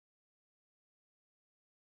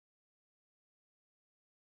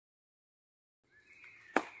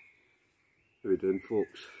How we doing,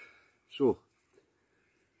 folks? So,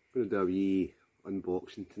 I'm going to do a wee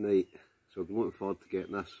unboxing tonight, so I'm looking forward to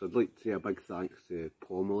getting this. I'd like to say a big thanks to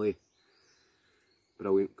Pomoly,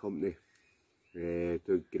 brilliant company,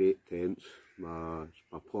 do great tents. It's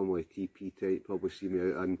my Pomoly TP tent, you probably see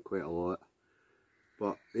me out in quite a lot,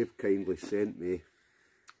 but they've kindly sent me,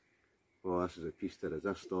 well, this is a piece de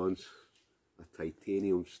resistance, a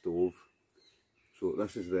titanium stove. So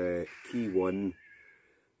this is the T1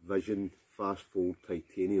 Vision fast fold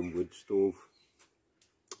titanium wood stove,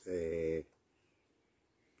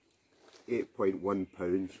 8.1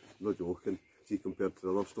 pounds, no joking. See, compared to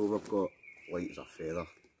the other stove I've got, light as a feather.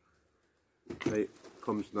 Right,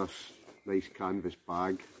 comes in this nice canvas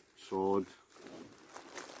bag, solid.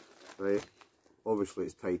 Right, obviously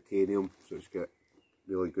it's titanium, so it's got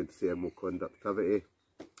really good thermal conductivity.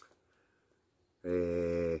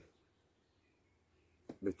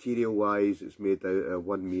 Material wise, it's made out of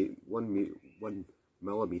 1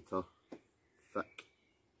 millimetre thick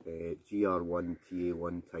GR1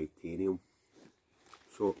 TA1 titanium.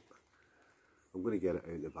 So I'm going to get it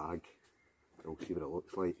out of the bag and we'll see what it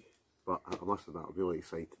looks like. But I must admit, I'm really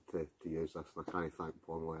excited to use this, and I can't thank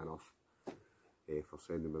Pomoly enough for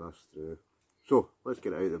sending me this through. So let's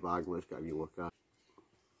get it out of the bag and let's get a wee look at it.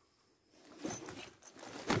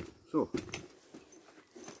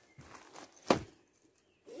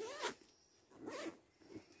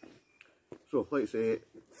 So like I say,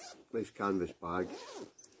 nice canvas bag.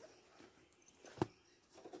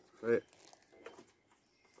 Right,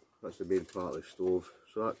 that's the main part of the stove.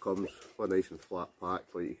 So that comes all nice and flat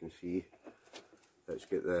packed, like you can see. It's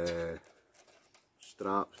got the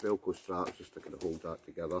straps, Velcro straps, just to kind of hold that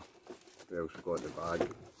together. What else we've got in the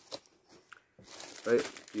bag? Right,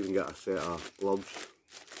 you even get a set of gloves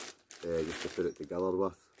just to put it together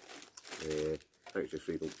with. I think it's just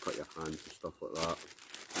so you don't cut your hands and stuff like that.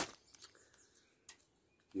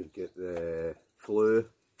 You get the flue.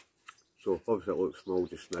 So obviously it looks small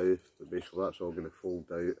just now, but basically that's all going to fold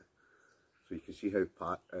out. So you can see how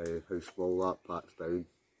small that packs down,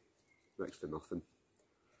 next to nothing.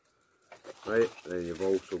 Right, then you've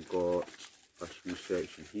also got this wee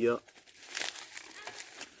section here.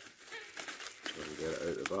 Let me get it out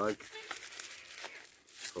of the bag.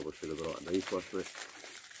 Probably should have brought a knife with me.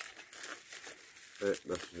 Right,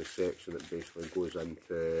 this is the section that basically goes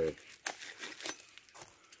into,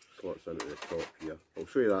 slots into the top here. I'll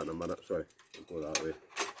show you that in a minute, sorry, I'll go that way.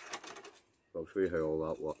 I'll show you how all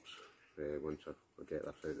that works once I get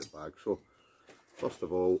this out of the bag. So, first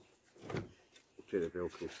of all, we'll take the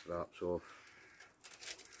Velcro straps off.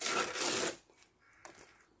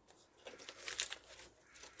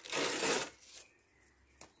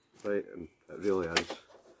 Right, and it really is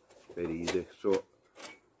very easy. So,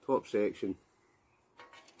 top section,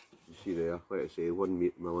 you see there, like I say,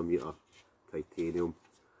 1 millimetre titanium.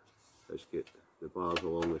 It's got the bars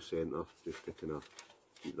along the centre, just to kind of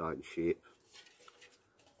keep that in shape.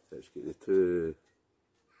 It's got the 2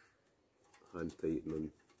 hand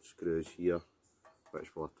tightening screws here,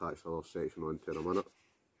 which we'll attach the other section onto in a minute.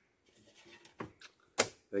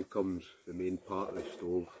 Then comes the main part of the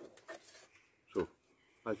stove. So,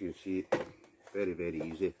 as you can see, very, very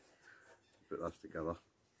easy to put this together.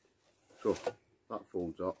 So, that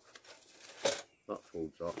folds up, that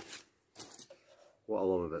folds up. What I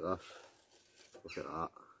love about this, look at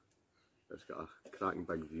that, it's got a cracking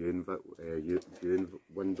big viewing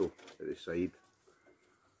window at the side.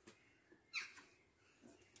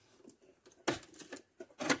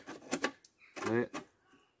 Right,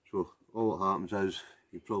 so all that happens is,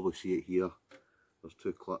 you probably see it here, there's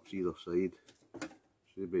 2 clips either side, so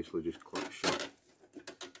they basically just clip shut.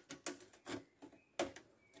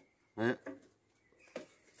 Right,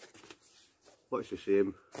 looks the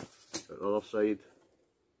same at the other side.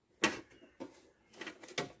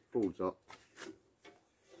 Folds up,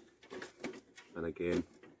 and again,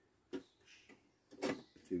 2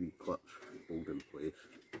 wee clips hold in place.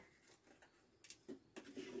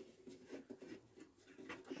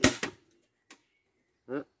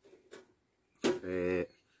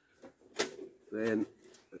 Then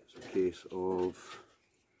it's a case of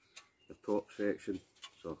the top section.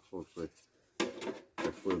 So obviously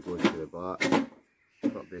the flue goes to the back,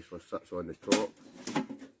 that basically sits on the top.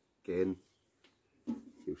 Again,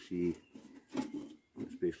 you'll see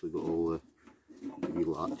it's basically got all the wee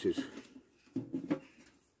latches.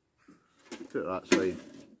 Put that side,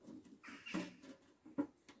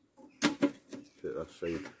 put this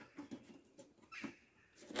side.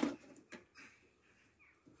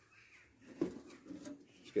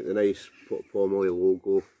 It's got the nice Pomoly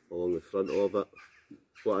logo along the front of it.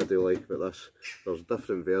 what I do like about this, there's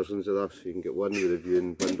different versions of this. You can get one with a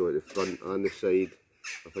viewing window at the front and the side.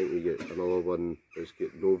 I think you get another one that's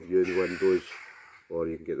got no viewing windows, or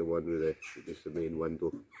you can get the one with just the main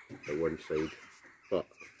window at one side. But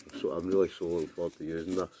so I'm really so looking forward to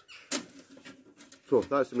using this. So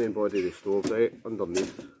that's the main body of the stove, right?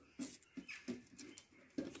 Underneath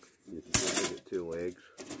you can see it's got two legs.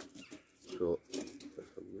 So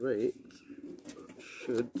if I'm right, that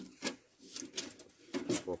should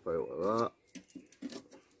pop out like that.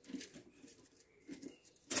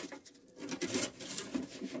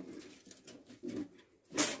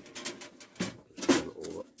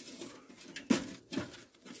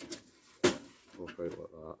 Out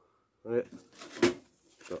like that, right?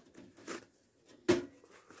 So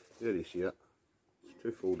there you see it. It's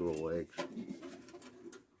two foldable legs.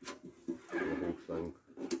 The whole thing.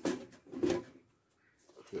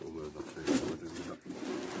 It'll move that thing forward a bit.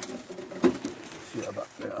 See it a bit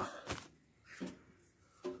better.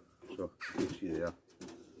 So you see there.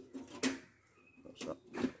 That's it.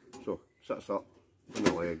 So sits up on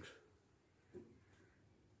the legs.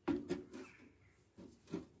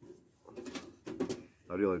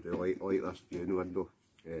 I really do like this viewing window.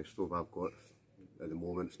 Stove I've got at the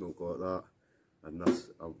moment, it's not got that. And this,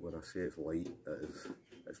 when I say it's light,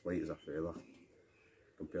 it's light as a feather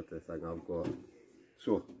compared to the thing I've got.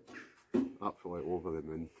 So, absolutely over the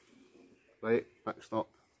moon. Right, next up,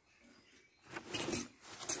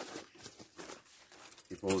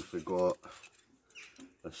 you've obviously got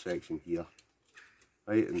this section here,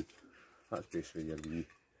 right, and that's basically your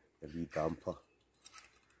wee damper.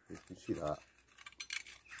 You can see that.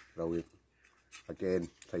 Brilliant. Again,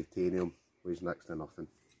 titanium, weighs next to nothing.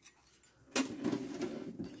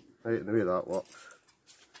 Right, and the way that works,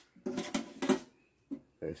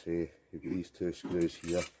 let's say you've got these two screws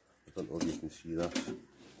here. I don't know if you can see this.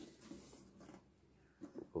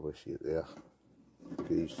 You'll probably see it there. Got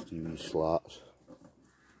these three wee slats.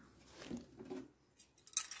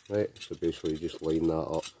 Right, so basically you just line that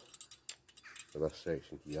up for this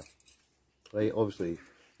section here. Right, obviously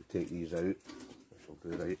you take these out. Do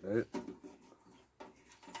right now.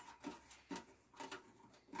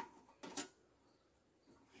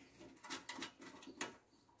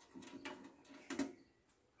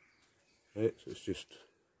 Right, so it's just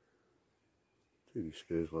two wee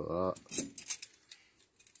screws like that,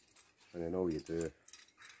 and then all you do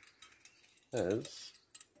is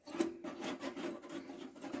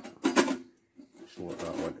slot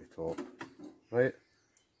that one to the top. Right,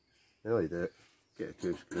 then all you do, get the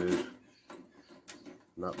two screws.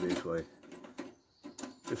 And that basically,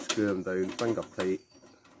 just screw them down, finger tight.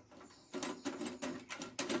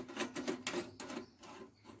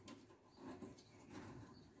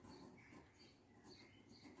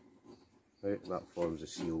 Right, and that forms a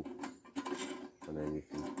seal, and then you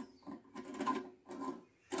can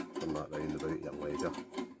turn that round about your ledger.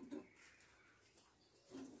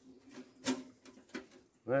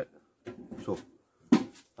 Right, so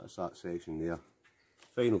that's that section there.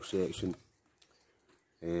 Final section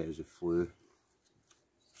is a flue.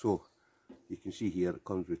 So you can see here it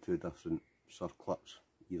comes with two different circlips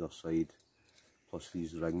either side, plus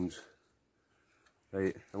these rings.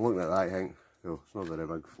 Right, and looking at that I think, well, it's not a very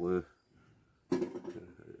big flue.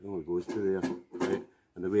 It only goes to there, right?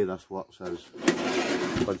 And the way this works is,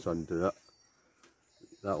 once I undo it,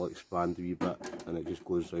 that will expand a wee bit and it just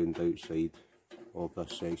goes round outside of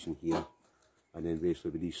this section here, and then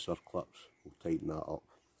basically with these circlips we'll tighten that up.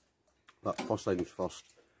 But first things first,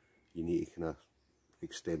 you need to kind of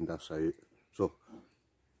extend this out. So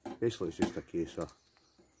basically it's just a case of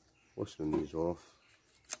loosening these off.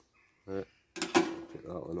 Right, take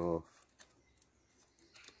that one off.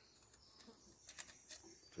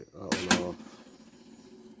 Take that one off.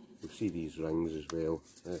 You'll see these rings as well.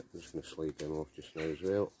 Right, I'm just going to slide them off just now as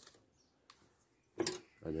well.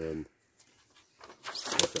 And then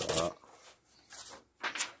look at that.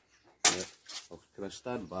 Right, I'll kind of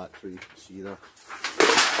stand back so you can see that.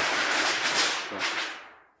 But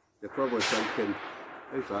you're probably thinking,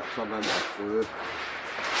 how's that turn into a flue?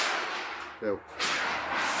 Well,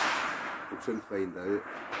 we'll soon find out.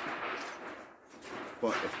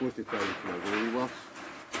 But it's supposed to try and kind of roll worse.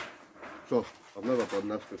 So, I've never done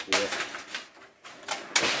this before,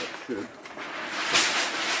 but it should.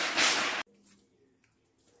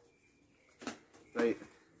 Right,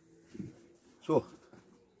 so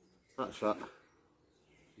that's it.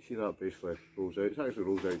 You see that basically rolls out. It actually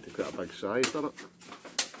rolls out to quite a big size, doesn't it?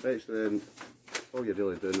 Right, so then all you're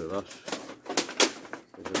really doing with this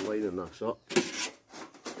is lining this up.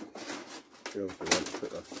 You obviously want to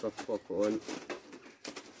put this surplus on,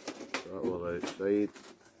 so that will outside.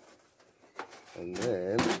 And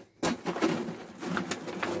then, I'm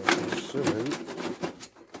assuming,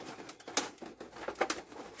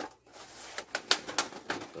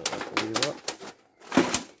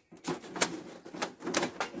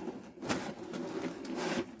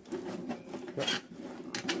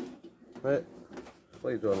 right,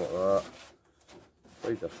 slide on like that,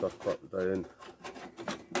 slide your circlip down,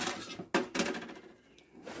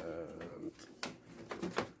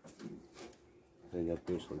 and then you're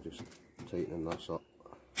basically just tightening this up.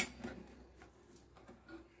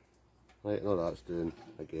 Right, and all that's doing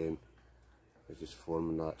again is just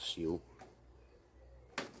forming that seal.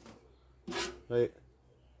 Right,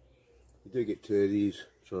 you do get 2 of these,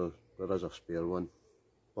 so there is a spare one,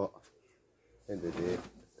 but end of the day,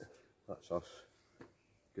 that's us,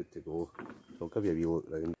 good to go. So I'll give you a wee look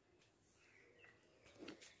round.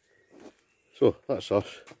 So that's us,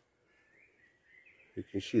 you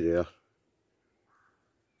can see there,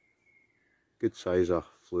 good size of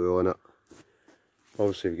flue on it.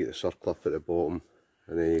 Obviously we get the circlip at the bottom,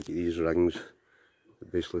 and then you get these rings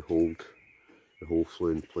that basically hold the whole flue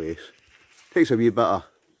in place. Takes a wee bit of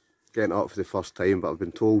getting it up for the first time, but I've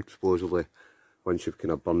been told supposedly once you've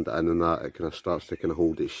kind of burned it in and that, it kind of starts to kind of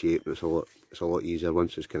hold its shape. It's a lot easier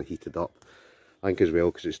once it's kind of heated up. I think as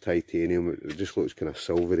well because it's titanium, it just looks kind of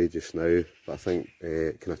silvery just now, but I think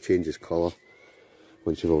it kind of changes colour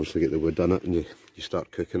once you've obviously got the wood in it and you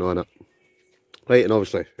start cooking on it. Right, and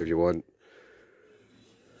obviously if you want,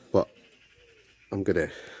 but I'm going to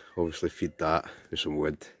obviously feed that with some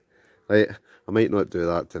wood. Right, I might not do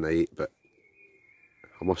that tonight, but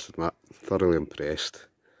I must admit, thoroughly impressed.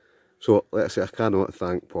 So, let's say I cannot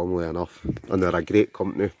thank Pomoly enough, and they're a great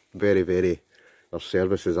company, very, their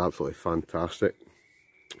service is absolutely fantastic.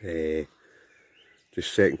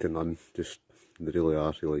 Just second to none, just, they really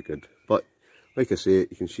are really good. But, like I say,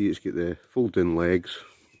 you can see it's got the fold down legs,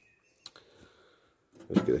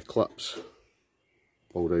 it's got the clips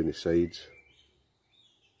all down the sides.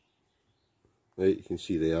 Right, you can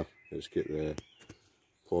see there, it's got the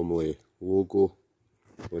Pomoly logo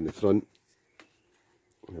on the front.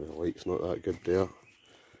 The light's not that good there.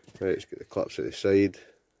 Right, it's got the clips at the side.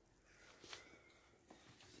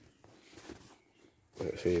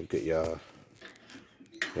 Let's say you've got your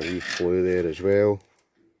wee flue there as well.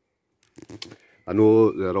 I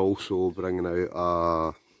know they're also bringing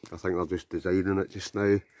out I think they're just designing it just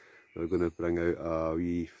now. They're going to bring out a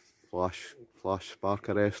wee flash spark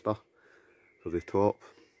arrestor for the top.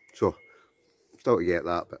 So, still to get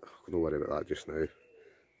that, but don't worry about that just now.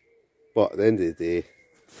 But at the end of the day,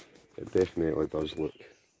 it definitely does look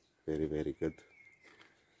very, good.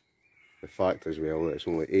 The fact as well that it's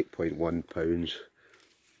only 8.1 pounds.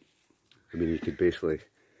 I mean, you could basically,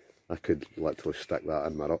 I could literally stick that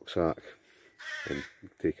in my rucksack and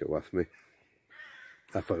take it with me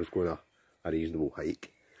if I was going a reasonable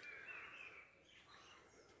hike.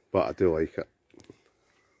 But I do like it.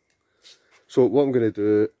 So what I'm going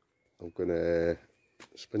to do, I'm going to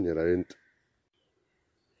spin you around.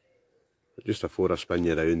 Just before I spin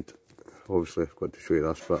you around, obviously I've got to show you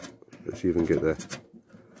this, but let's even get the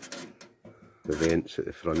vents at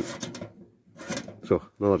the front. So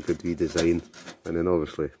another good wee design, and then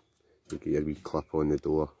obviously you get your wee clip on the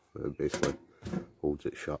door that basically holds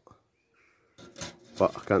it shut.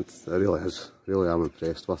 But I can't, it really am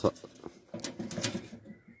impressed with it.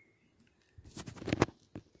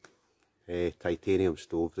 Titanium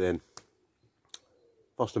stove then.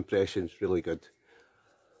 First impressions, really good.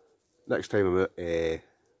 Next time I'm out,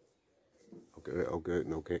 I'll go out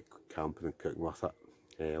and I'll get camping and cooking with it.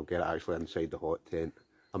 I'll get it actually inside the hot tent.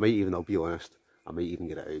 I'll be honest, I might even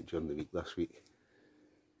get it out during the week this week.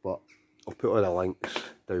 But I'll put all the links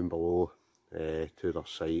down below to their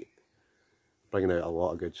site. Bringing out a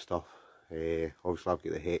lot of good stuff. Obviously I've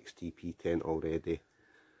got the Hex TP tent already.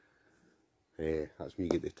 That's me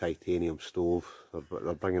get the titanium stove.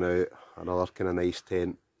 They're bringing out another kind of nice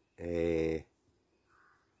tent.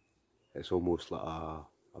 It's almost like a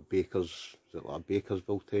baker's, is it like a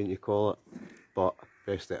Bakersville tent you call it? But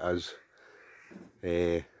best it is.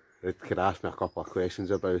 They could ask me a couple of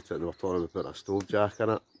questions about it and they were talking about putting a stove jack in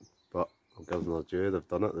it. But I'll give them their due, they've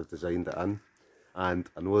done it, they've designed it in. And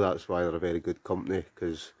I know that's why they're a very good company,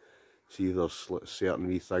 because see if there's certain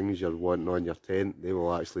wee things you're wanting on your tent, they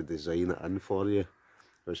will actually design it in for you,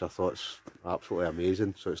 which I thought's absolutely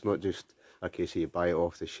amazing. So it's not just a case of you buy it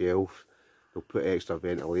off the shelf, they'll put extra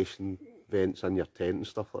ventilation vents in your tent and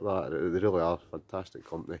stuff like that. They really are a fantastic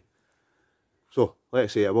company. So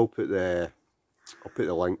let's say I'll put the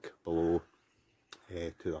link below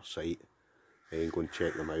to their site and go and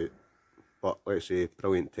check them out. But let's say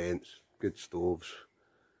brilliant tents, good stoves,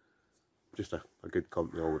 just a good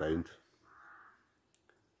company all round.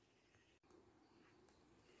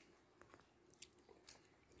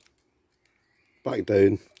 back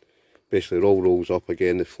down, basically roll rolls up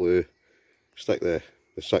again the flue, stick the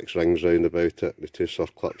 6 rings round about it, the 2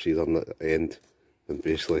 circlips either on the end, and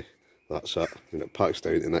basically that's it, and it packs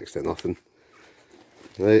down to next to nothing.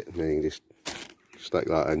 Right, and then you can just stick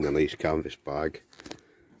that in your nice canvas bag.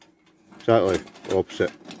 Exactly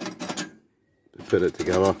opposite, to put it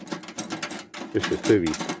together, just the 2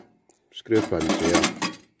 wee screw pins there,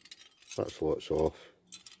 that slots off,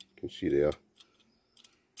 you can see there,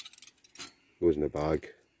 goes in the bag,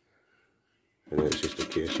 and then it's just a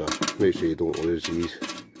case of, make sure you don't lose these,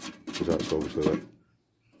 because that's obviously what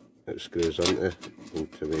it screws into,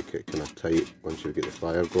 and to make it kind of tight once you get the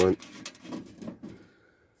fire going.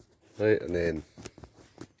 Right, and then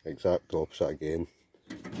exact opposite again,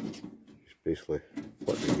 just basically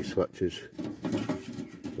flip these switches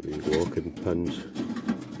for these locking pins.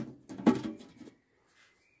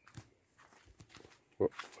 Oh,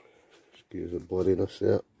 excuse the bloodiness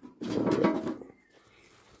there.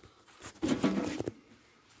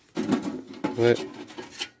 Right,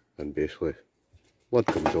 and basically lid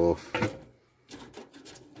comes off,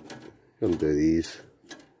 undo these,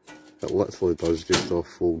 it literally does just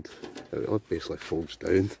offload, it basically folds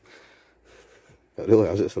down, it really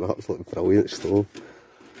is, it's an absolutely brilliant stove.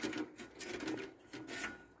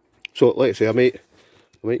 So like I say, I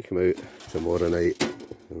might come out tomorrow night,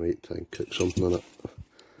 I might try and cook something in it,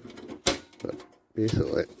 but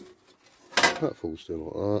basically that folds down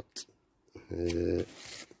like that.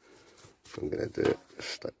 I'm going to do it,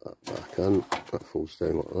 stick that back in, that folds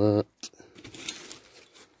down like that,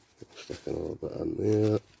 stick a little bit in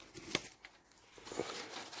there,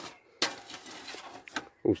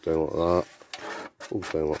 folds down like that, folds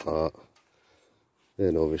down like that,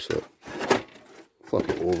 then obviously flip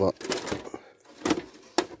it over,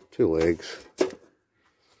 2 legs,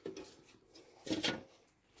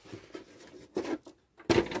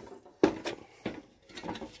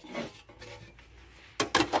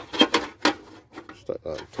 stick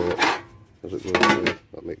that on top as it goes through,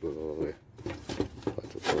 that might go the other way, back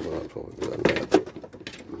to the top of that, probably go in there.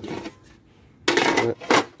 Right,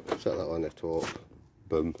 set that on the top,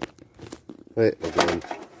 boom, right again,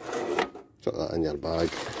 chuck that in your bag,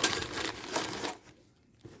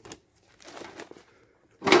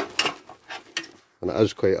 and it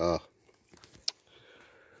is quite a,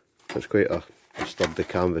 it's quite a sturdy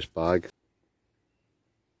canvas bag.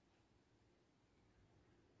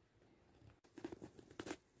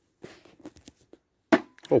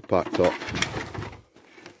 All packed up,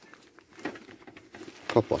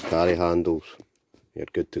 couple of carry handles, you're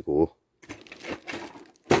good to go.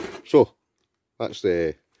 So that's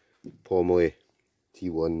the Pomoly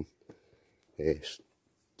T1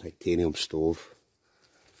 titanium stove.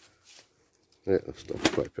 Right, I've still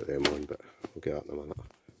got to put them on, but we'll get that in a minute.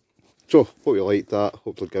 So hope you liked that,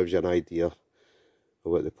 hopefully it gives you an idea of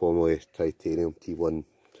what the Pomoly titanium T1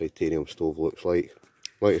 titanium stove looks like.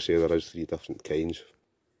 Like I say, there is 3 different kinds.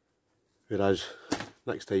 Whereas,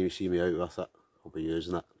 next time you see me out with it, I'll be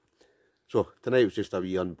using it. So, tonight was just a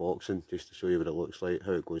wee unboxing, just to show you what it looks like,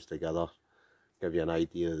 how it goes together, give you an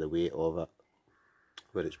idea of the weight of it,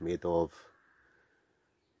 what it's made of,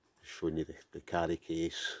 showing you the carry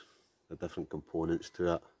case, the different components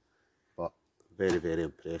to it. But, very, very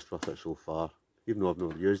impressed with it so far. Even though I've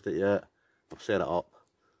not used it yet, I've set it up.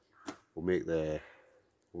 We'll make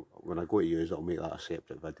when I go to use it, I'll make that a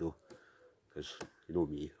separate video. Because, you know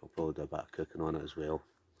me, I'll probably do a bit of cooking on it as well.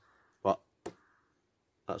 But,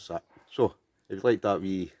 that's it. So, if you liked that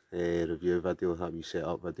wee review video, that wee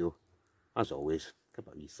setup video, as always, give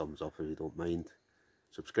it a wee thumbs up if you don't mind.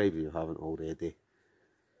 Subscribe if you haven't already.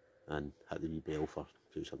 And hit the wee bell for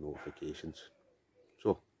future notifications.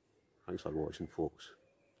 So, thanks for watching folks.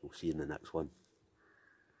 We'll see you in the next one.